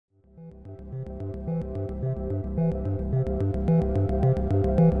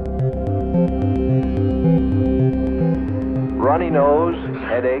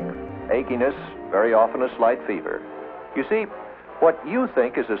achiness, very often a slight fever. You see, what you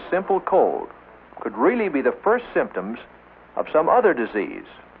think is a simple cold could really be the first symptoms of some other disease,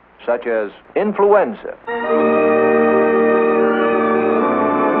 such as influenza.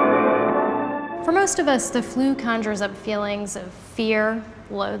 For most of us, the flu conjures up feelings of fear,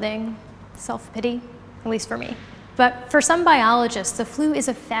 loathing, self-pity, at least for me. But for some biologists, the flu is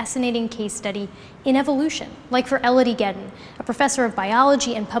a fascinating case study in evolution, like for Elodie Gedden, a professor of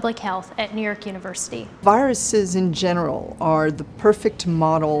biology and public health at New York University. Viruses in general are the perfect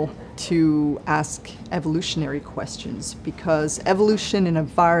model to ask evolutionary questions, because evolution in a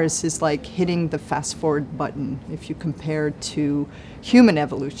virus is like hitting the fast forward button if you compare to human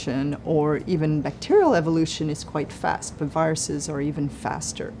evolution, or even bacterial evolution is quite fast, but viruses are even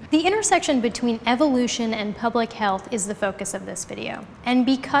faster. The intersection between evolution and public health is the focus of this video. And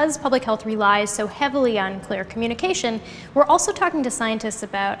because public health relies so heavily on clear communication, we're also talking to scientists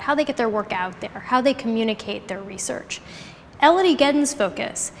about how they get their work out there, how they communicate their research. Elodie Gedden's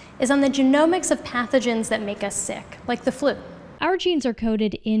focus is on the genomics of pathogens that make us sick, like the flu. Our genes are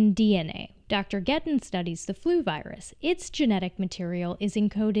coded in DNA. Dr. Gedden studies the flu virus. Its genetic material is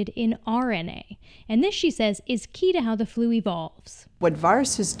encoded in RNA. And this, she says, is key to how the flu evolves. What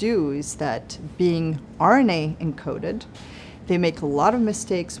viruses do is that, being RNA encoded, they make a lot of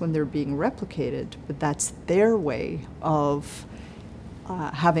mistakes when they're being replicated, but that's their way of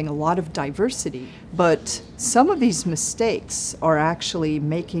having a lot of diversity. But some of these mistakes are actually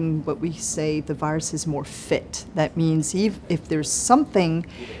making what we say the virus is more fit. That means if there's something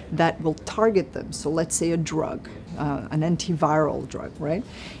that will target them, so let's say a drug, an antiviral drug, right?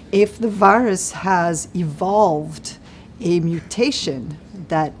 If the virus has evolved a mutation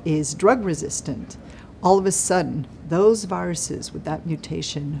that is drug resistant, all of a sudden, those viruses with that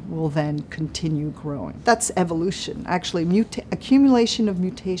mutation will then continue growing. That's evolution. Actually, accumulation of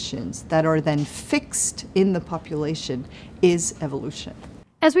mutations that are then fixed in the population is evolution.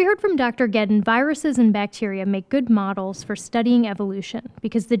 As we heard from Dr. Gedden, viruses and bacteria make good models for studying evolution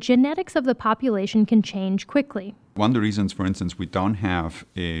because the genetics of the population can change quickly. One of the reasons, for instance, we don't have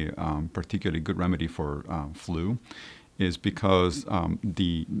a particularly good remedy for flu is because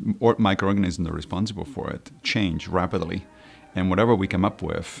the microorganisms that are responsible for it change rapidly. And whatever we come up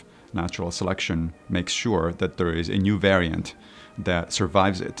with, natural selection makes sure that there is a new variant that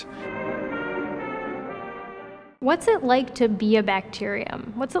survives it. What's it like to be a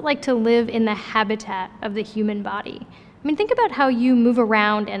bacterium? What's it like to live in the habitat of the human body? I mean, think about how you move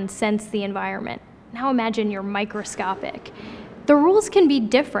around and sense the environment. Now imagine you're microscopic. The rules can be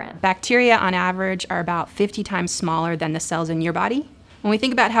different. Bacteria, on average, are about 50 times smaller than the cells in your body. When we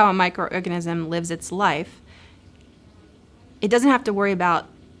think about how a microorganism lives its life, it doesn't have to worry about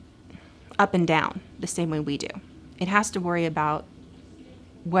up and down the same way we do. It has to worry about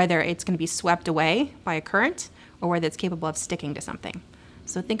whether it's going to be swept away by a current or whether it's capable of sticking to something.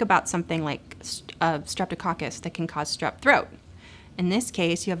 So think about something like Streptococcus that can cause strep throat. In this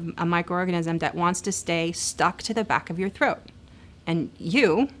case, you have a microorganism that wants to stay stuck to the back of your throat. And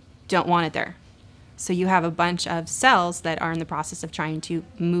you don't want it there. So you have a bunch of cells that are in the process of trying to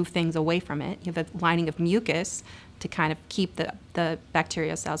move things away from it. You have a lining of mucus to kind of keep the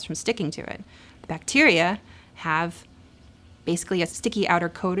bacterial cells from sticking to it. The bacteria have basically a sticky outer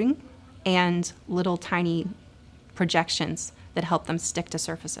coating and little tiny projections that help them stick to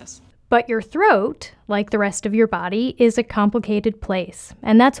surfaces. But your throat, like the rest of your body, is a complicated place.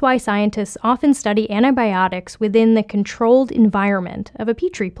 And that's why scientists often study antibiotics within the controlled environment of a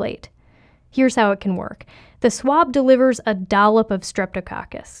Petri plate. Here's how it can work. The swab delivers a dollop of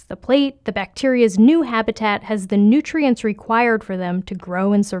Streptococcus. The plate, the bacteria's new habitat, has the nutrients required for them to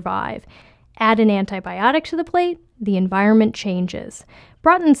grow and survive. Add an antibiotic to the plate, the environment changes.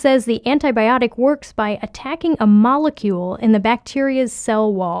 Broughton says the antibiotic works by attacking a molecule in the bacteria's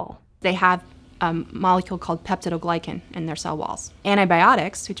cell wall. They have a molecule called peptidoglycan in their cell walls.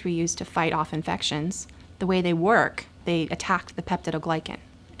 Antibiotics, which we use to fight off infections, the way they work, they attack the peptidoglycan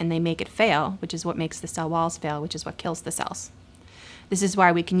and they make it fail, which is what makes the cell walls fail, which is what kills the cells. This is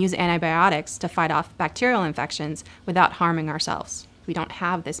why we can use antibiotics to fight off bacterial infections without harming ourselves. We don't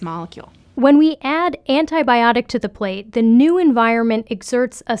have this molecule. When we add antibiotic to the plate, the new environment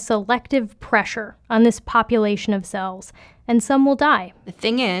exerts a selective pressure on this population of cells, and some will die. The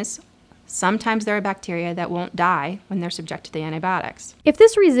thing is, sometimes there are bacteria that won't die when they're subject to the antibiotics. If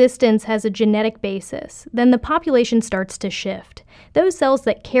this resistance has a genetic basis, then the population starts to shift. Those cells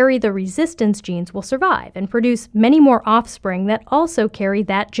that carry the resistance genes will survive and produce many more offspring that also carry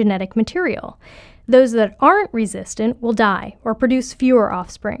that genetic material. Those that aren't resistant will die or produce fewer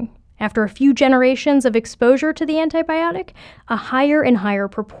offspring. After a few generations of exposure to the antibiotic, a higher and higher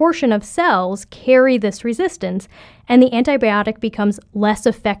proportion of cells carry this resistance, and the antibiotic becomes less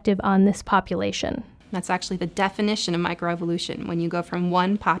effective on this population. That's actually the definition of microevolution. When you go from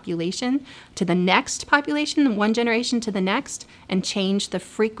one population to the next population, one generation to the next, and change the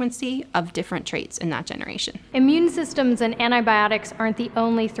frequency of different traits in that generation. Immune systems and antibiotics aren't the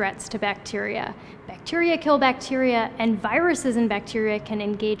only threats to bacteria. Bacteria kill bacteria, and viruses and bacteria can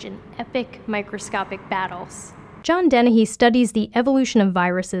engage in epic microscopic battles. John Dennehy studies the evolution of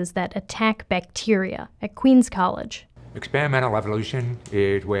viruses that attack bacteria at Queens College. Experimental evolution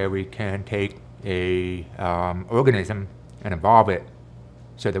is where we can take a organism and evolve it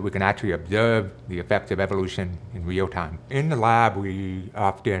so that we can actually observe the effects of evolution in real time. In the lab, we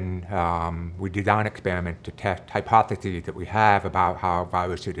often we design experiments to test hypotheses that we have about how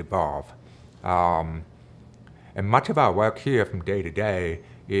viruses evolve. And much of our work here from day to day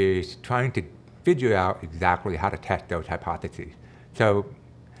is trying to figure out exactly how to test those hypotheses. So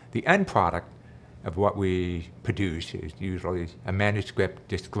the end product of what we produce is usually a manuscript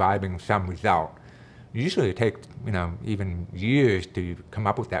describing some result. Usually it takes, even years to come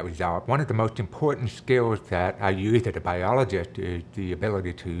up with that result. One of the most important skills that I use as a biologist is the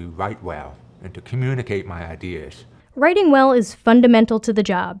ability to write well and to communicate my ideas. Writing well is fundamental to the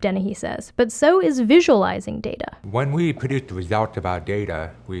job, Dennehy says, but so is visualizing data. When we produce the results of our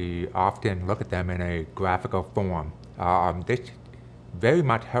data, we often look at them in a graphical form. This very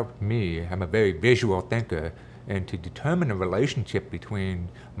much helped me. I'm a very visual thinker, and to determine the relationship between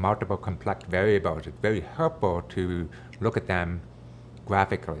multiple complex variables, it's very helpful to look at them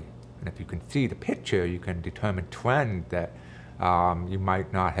graphically. And if you can see the picture, you can determine trends that you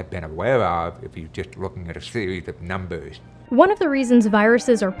might not have been aware of if you're just looking at a series of numbers. One of the reasons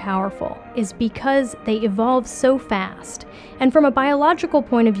viruses are powerful is because they evolve so fast. And from a biological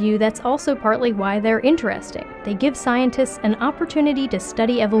point of view, that's also partly why they're interesting. They give scientists an opportunity to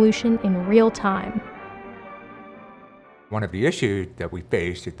study evolution in real time. One of the issues that we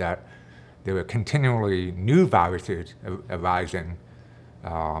face is that there are continually new viruses arising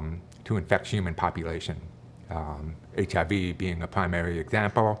to infect human population. HIV being a primary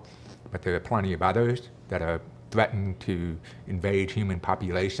example, but there are plenty of others that are threaten to invade human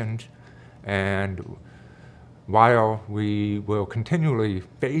populations. And while we will continually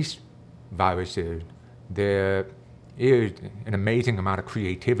face viruses, there is an amazing amount of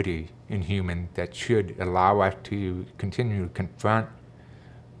creativity in humans that should allow us to continue to confront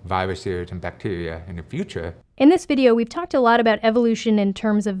viruses and bacteria in the future. In this video, we've talked a lot about evolution in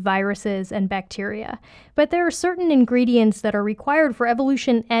terms of viruses and bacteria, but there are certain ingredients that are required for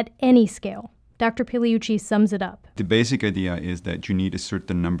evolution at any scale. Dr. Pigliucci sums it up. The basic idea is that you need a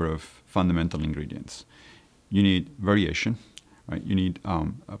certain number of fundamental ingredients. You need variation, right? You need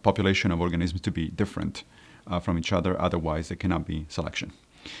a population of organisms to be different from each other, otherwise there cannot be selection.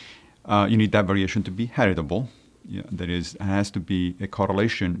 You need that variation to be heritable. Yeah, that is, it has to be a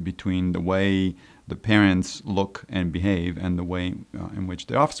correlation between the way the parents look and behave and the way in which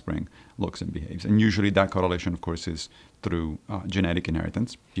the offspring looks and behaves. And usually that correlation, of course, is through genetic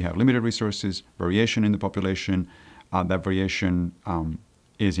inheritance. You have limited resources, variation in the population, that variation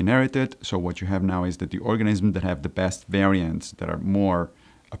is inherited. So what you have now is that the organisms that have the best variants, that are more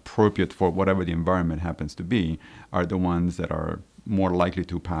appropriate for whatever the environment happens to be, are the ones that are more likely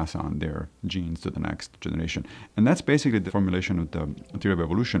to pass on their genes to the next generation. And that's basically the formulation of the theory of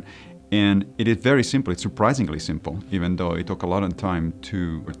evolution. And it is very simple. It's surprisingly simple, even though it took a lot of time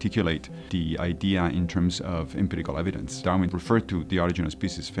to articulate the idea in terms of empirical evidence. Darwin referred to the origin of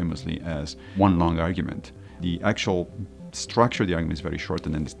species famously as one long argument. The actual structure of the argument is very short,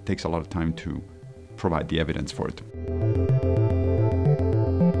 and then it takes a lot of time to provide the evidence for it.